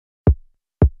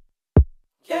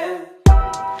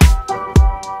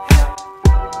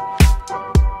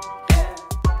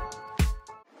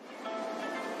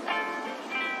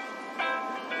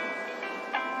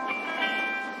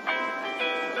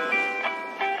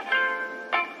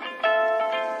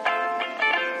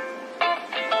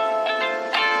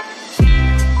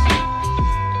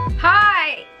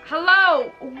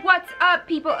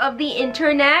people of the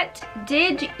internet,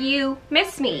 did you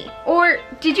miss me? Or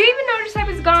did you even notice I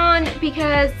was gone?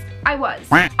 Because I was.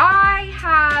 I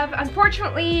have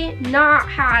unfortunately not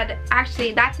had,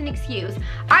 actually that's an excuse.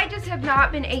 I just have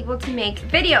not been able to make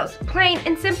videos, plain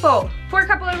and simple, for a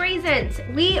couple of reasons.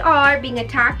 We are being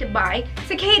attacked by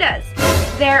cicadas.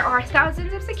 There are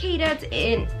thousands of cicadas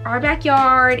in our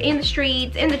backyard, in the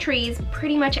streets, in the trees,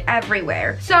 pretty much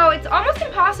everywhere. So it's almost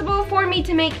impossible for me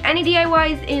to make any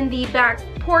DIYs in the back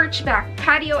porch, back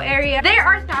patio area. There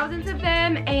are thousands of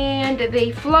them and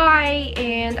they fly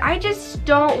and I just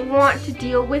don't want to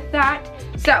deal with that.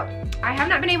 So I have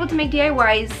not been able to make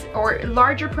DIYs or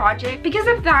larger projects because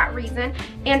of that reason.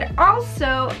 And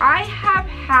also I have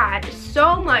had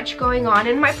so much going on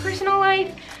in my personal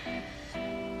life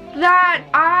that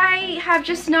I have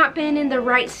just not been in the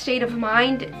right state of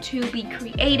mind to be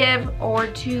creative or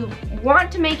to want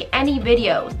to make any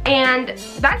videos. And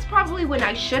that's probably when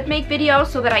I should make videos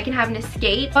so that I can have an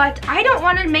escape. But I don't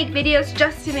want to make videos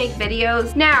just to make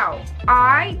videos. Now,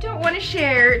 I don't want to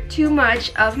share too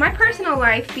much of my personal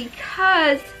life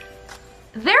because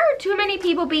there are too many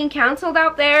people being canceled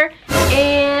out there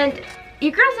and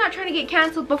your girl's not trying to get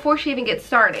canceled before she even gets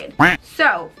started.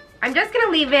 So I'm just gonna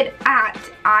leave it at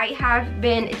I have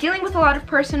been dealing with a lot of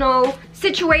personal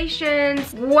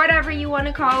situations, whatever you want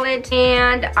to call it,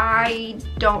 and I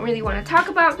don't really want to talk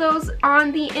about those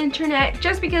on the internet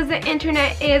just because the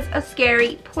internet is a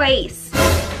scary place.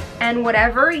 And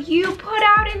whatever you put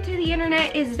out into the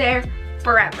internet is there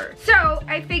forever. So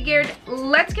I figured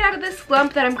let's get out of this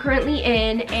slump that I'm currently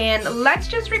in and let's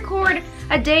just record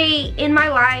a day in my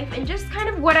life and just kind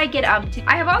of what I get up to.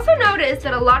 I have also noticed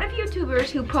that a lot of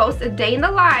YouTubers who post a day in the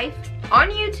life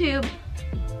on YouTube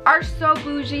are so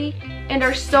bougie and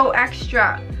are so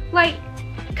extra. Like,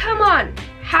 come on,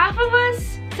 half of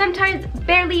us sometimes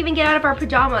barely even get out of our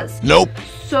pajamas. Nope.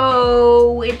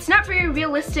 So it's not very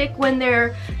realistic when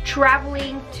they're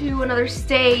traveling to another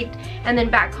state and then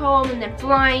back home and then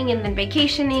flying and then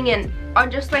vacationing and on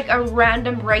just like a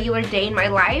random regular day in my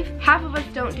life. Half of us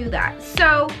don't do that.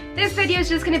 So this video is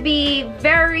just gonna be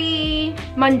very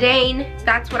mundane.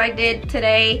 That's what I did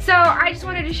today. So I just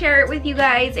wanted to share it with you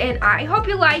guys and I hope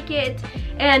you like it.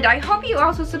 And I hope you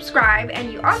also subscribe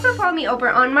and you also follow me over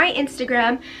on my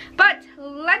Instagram. But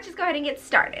let's just go ahead and get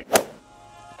started.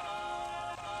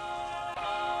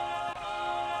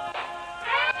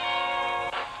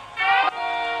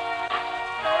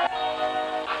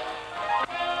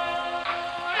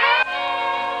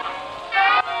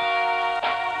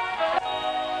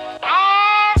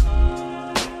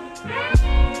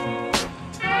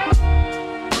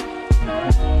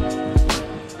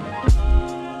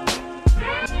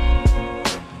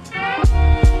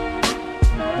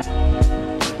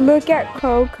 Look at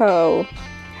Coco.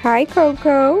 Hi,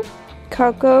 Coco.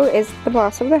 Coco is the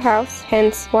boss of the house,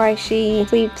 hence why she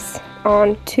sleeps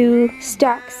on 2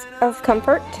 stacks of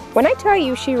comfort. When I tell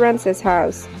you she runs this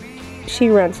house, she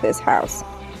runs this house.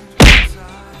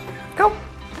 Go.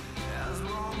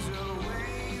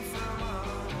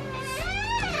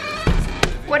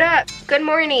 What up? Good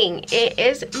morning. It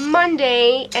is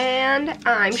Monday and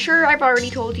I'm sure I've already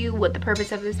told you what the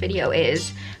purpose of this video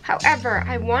is. However,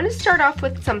 I want to start off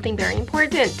with something very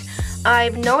important.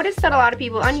 I've noticed that a lot of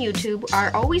people on YouTube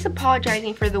are always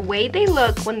apologizing for the way they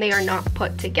look when they are not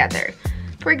put together.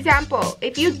 For example,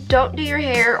 if you don't do your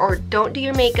hair or don't do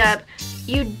your makeup,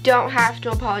 you don't have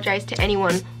to apologize to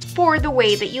anyone for the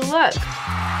way that you look.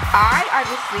 I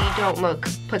obviously don't look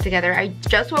put together. I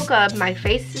just woke up, my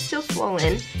face is still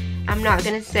swollen. I'm not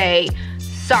gonna say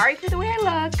sorry for the way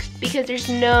I look because there's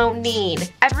no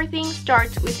need. Everything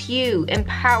starts with you.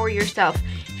 Empower yourself.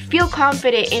 Feel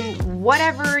confident in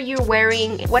whatever you're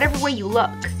wearing, whatever way you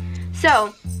look.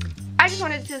 So I just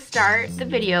wanted to start the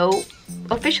video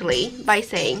officially by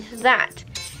saying that.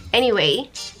 Anyway,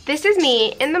 this is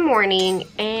me in the morning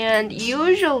and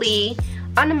usually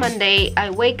on a Monday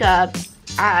I wake up,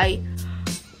 I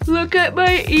look at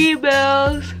my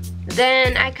emails,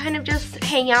 then I kind of just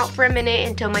hang out for a minute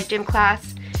until my gym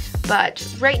class. But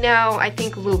right now I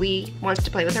think Louie wants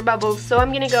to play with her bubbles, so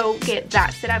I'm gonna go get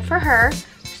that set up for her.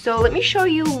 So let me show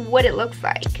you what it looks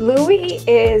like. Louie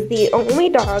is the only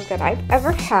dog that I've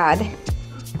ever had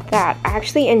that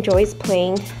actually enjoys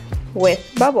playing with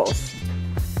bubbles.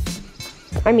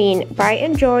 I mean, by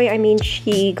enjoy, I mean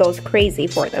she goes crazy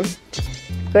for them.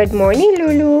 Good morning,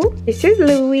 Lulu. This is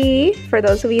Louie. For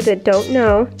those of you that don't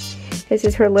know, this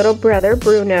is her little brother,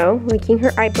 Bruno, licking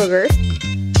her eye boogers.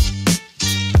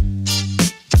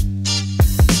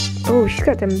 Oh, she's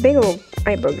got them big old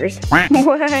eye boogers.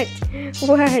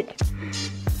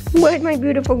 What, my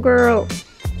beautiful girl?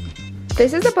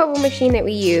 This is a bubble machine that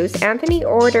we use. Anthony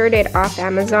ordered it off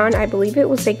Amazon. I believe it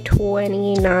was like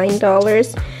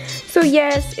 $29. So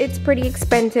yes, it's pretty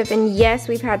expensive, and yes,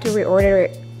 we've had to reorder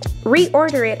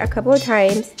it a couple of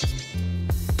times.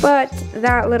 But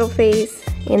that little face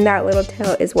and that little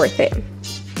tail is worth it.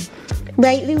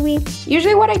 Right, Louie?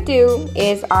 Usually what I do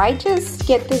is I just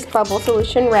get this bubble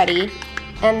solution ready,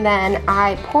 and then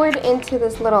I pour it into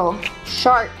this little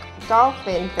shark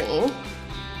dolphin thing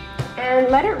and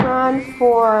let it run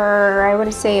for, I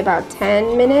would say, about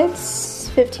 10 minutes,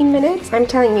 15 minutes. I'm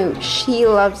telling you, she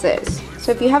loves this.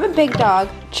 So if you have a big dog,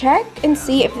 check and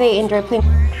see if they enjoy playing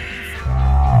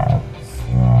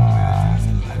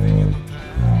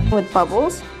with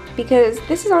bubbles, because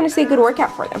this is honestly a good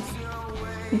workout for them.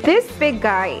 This big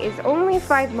guy is only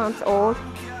 5 months old,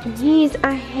 and he's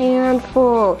a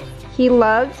handful. He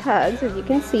loves hugs, as you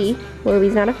can see.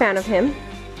 Louie's not a fan of him.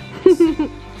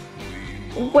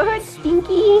 What,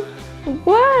 Stinky?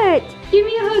 What? Give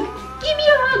me a hug. Give me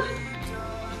a hug.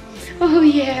 Oh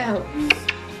yeah.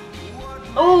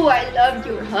 Oh, I love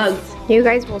your hugs. You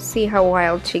guys will see how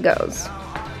wild she goes.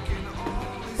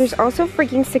 There's also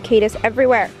freaking cicadas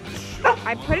everywhere.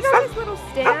 I put it on this little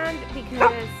stand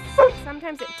because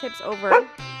sometimes it tips over.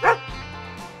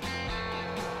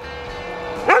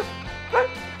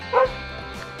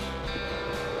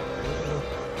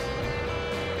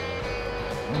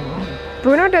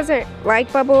 Bruno doesn't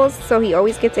like bubbles, so he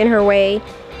always gets in her way,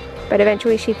 but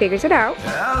eventually she figures it out.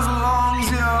 As long as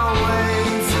you're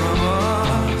away from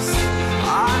us,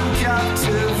 I'm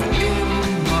captive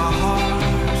in my heart,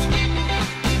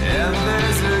 and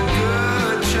there's a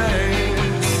good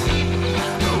chance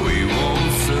we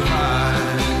won't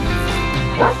survive.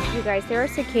 You guys, there are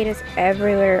cicadas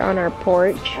everywhere on our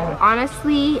porch.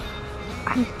 Honestly,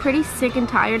 I'm pretty sick and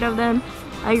tired of them.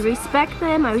 I respect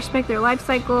them, I respect their life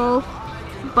cycle,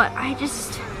 but I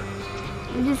just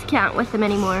can't with them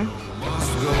anymore.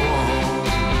 Must go on.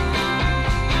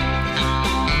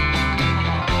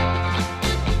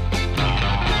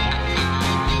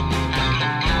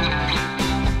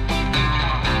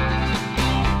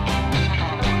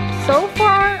 So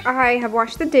far, I have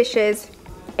washed the dishes,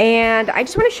 and I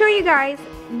just want to show you guys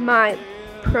my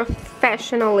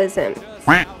professionalism.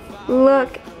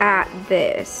 Look at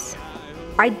this.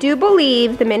 I do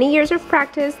believe the many years of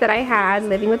practice that I had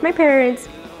living with my parents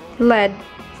led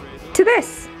to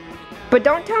this. But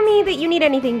don't tell me that you need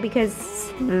anything,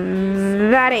 because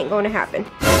that ain't going to happen.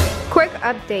 Quick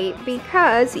update,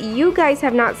 because you guys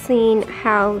have not seen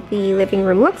how the living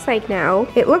room looks like now.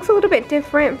 It looks a little bit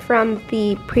different from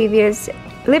the previous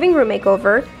living room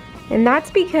makeover, and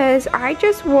that's because I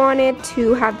just wanted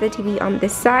to have the TV on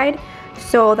this side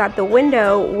so that the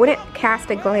window wouldn't cast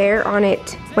a glare on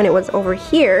it when it was over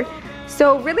here.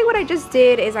 So really what I just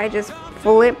did is I just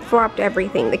flip-flopped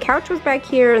everything. The couch was back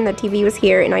here and the TV was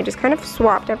here, and I just kind of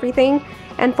swapped everything.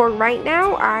 And for right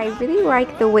now, I really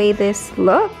like the way this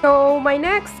looks. So my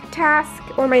next task,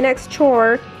 or my next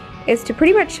chore, is to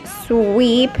pretty much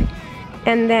sweep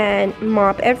and then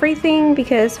mop everything,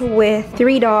 because with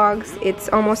 3 dogs, it's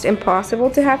almost impossible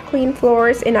to have clean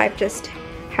floors, and I've just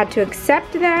had to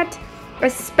accept that,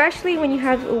 especially when you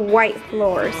have white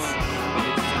floors.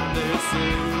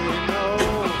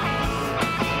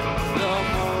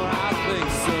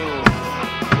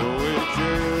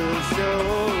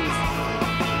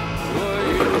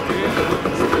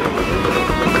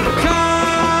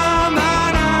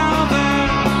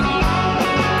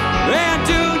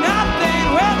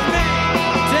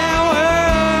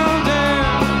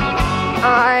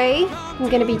 I'm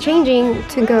gonna be changing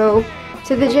to go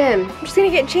to the gym. I'm just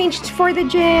gonna get changed for the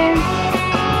gym.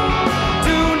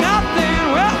 Do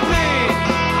nothing with me.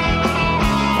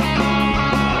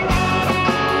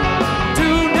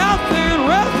 Do nothing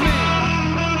with me.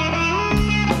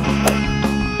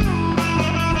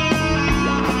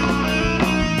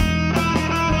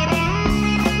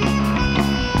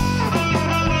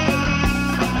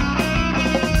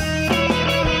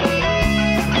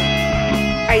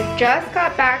 I just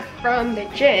got back from the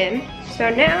gym, so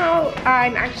now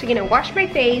I'm actually gonna wash my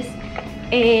face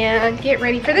and get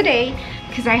ready for the day,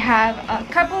 because I have a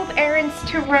couple of errands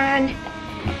to run,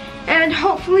 and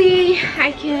hopefully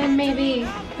I can maybe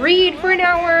read for an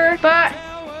hour, but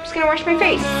I'm just gonna wash my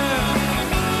face.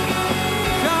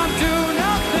 Come do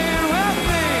nothing with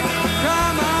me.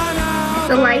 Come on out.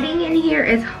 The lighting in here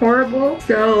is horrible,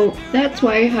 so that's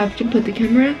why I have to put the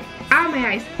camera out of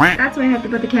my eyes. That's why I have to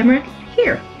put the camera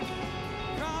here.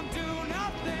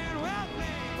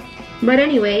 But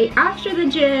anyway, after the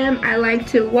gym, I like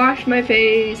to wash my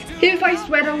face. If I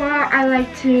sweat a lot, I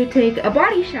like to take a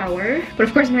body shower. But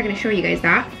of course, I'm not gonna show you guys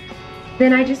that.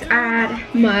 Then I just add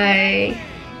my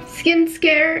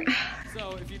skincare.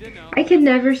 I can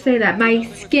never say that. My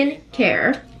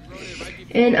skincare.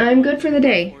 And I'm good for the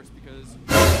day.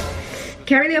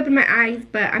 Can't really open my eyes,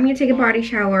 but I'm gonna take a body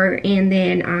shower and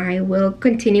then I will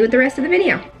continue with the rest of the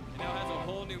video.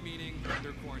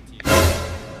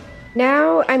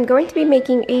 Now I'm going to be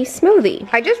making a smoothie.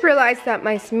 I just realized that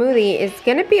my smoothie is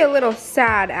gonna be a little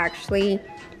sad actually,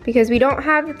 because we don't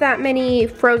have that many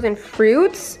frozen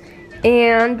fruits,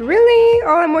 and really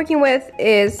all I'm working with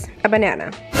is a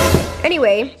banana.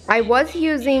 Anyway, I was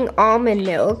using almond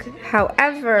milk.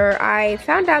 However, I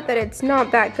found out that it's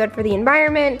not that good for the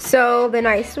environment. So then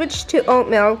I switched to oat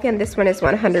milk, and this one is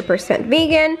 100%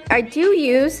 vegan. I do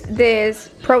use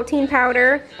this protein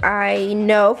powder. I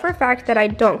know for a fact that I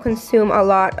don't consume a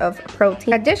lot of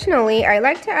protein. Additionally, I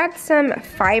like to add some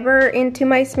fiber into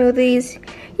my smoothies,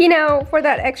 you know, for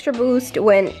that extra boost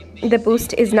when the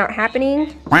boost is not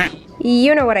happening.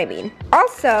 You know what I mean.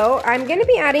 Also, I'm gonna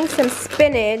be adding some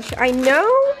spinach. I know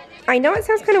it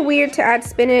sounds kind of weird to add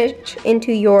spinach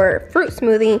into your fruit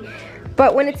smoothie,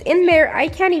 but when it's in there, I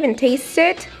can't even taste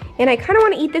it, and I kind of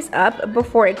want to eat this up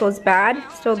before it goes bad,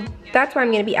 so that's why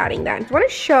I'm gonna be adding that. I want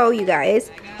to show you guys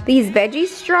these veggie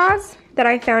straws that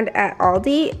I found at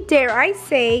Aldi. Dare I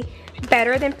say,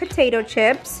 better than potato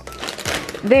chips.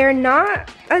 They're not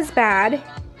as bad,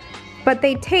 but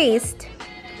they taste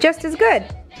just as good.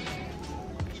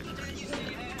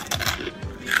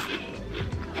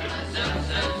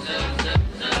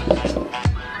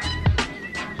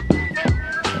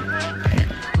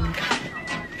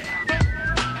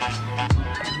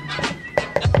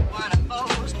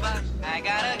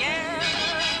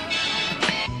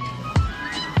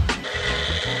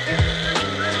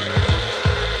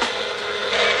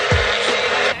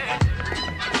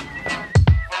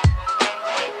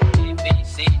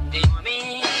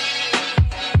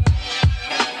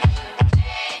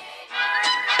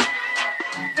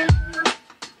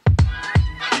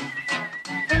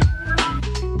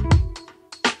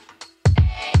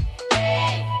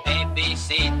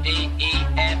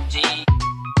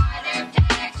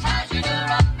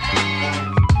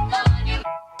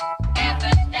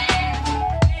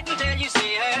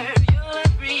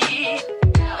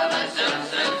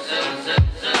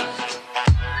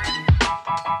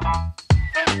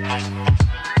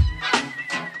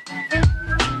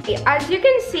 As you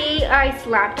can see, I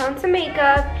slapped on some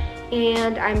makeup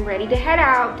and I'm ready to head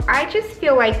out. I just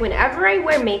feel like whenever I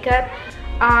wear makeup,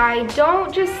 I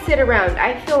don't just sit around.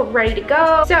 I feel ready to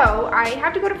go. So I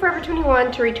have to go to Forever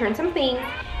 21 to return some things,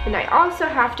 and I also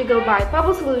have to go buy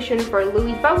bubble solution for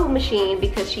Louie's bubble machine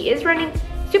because she is running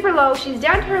super low. She's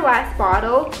down to her last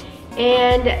bottle,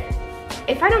 and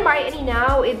if I don't buy any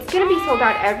now, it's gonna be sold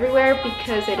out everywhere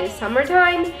because it is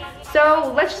summertime.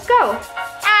 So let's just go.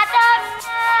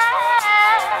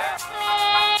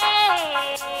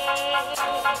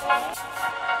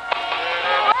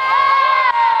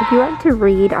 If you want to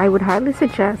read, I would highly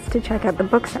suggest to check out the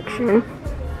book section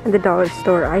at the dollar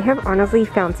store. I have honestly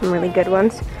found some really good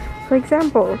ones. For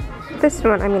example, this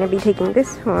one, I'm going to be taking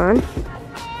this one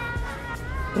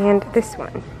and this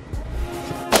one.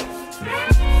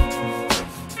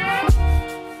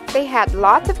 They had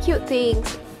lots of cute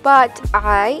things, but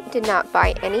I did not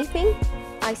buy anything.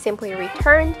 I simply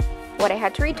returned what I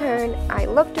had to return. I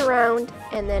looked around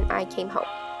and then I came home.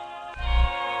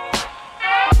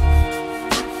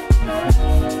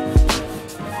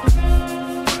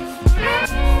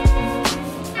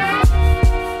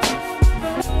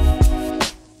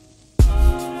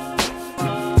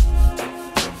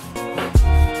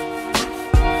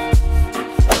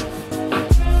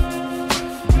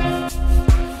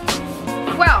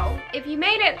 If you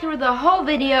made it through the whole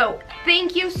video,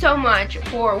 thank you so much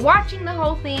for watching the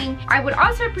whole thing. I would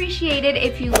also appreciate it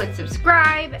if you would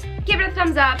subscribe, give it a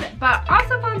thumbs up, but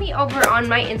also follow me over on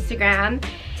my Instagram.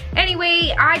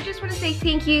 Anyway, I just want to say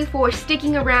thank you for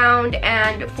sticking around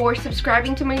and for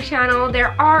subscribing to my channel.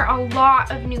 There are a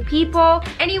lot of new people.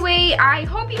 Anyway, I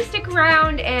hope you stick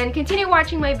around and continue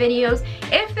watching my videos.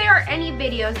 If there are any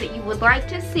videos that you would like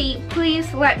to see,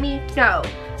 please let me know.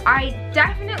 I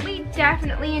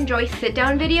definitely enjoy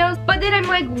sit-down videos, but then I'm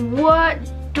like, what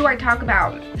do I talk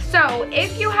about? So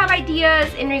if you have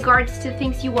ideas in regards to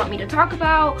things you want me to talk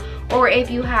about, or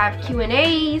if you have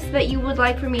Q&As that you would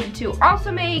like for me to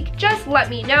also make, just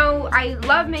let me know. I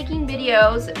love making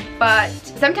videos, but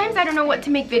sometimes I don't know what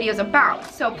to make videos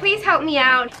about. So please help me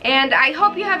out, and I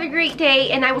hope you have a great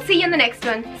day, and I will see you in the next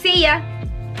one. See ya!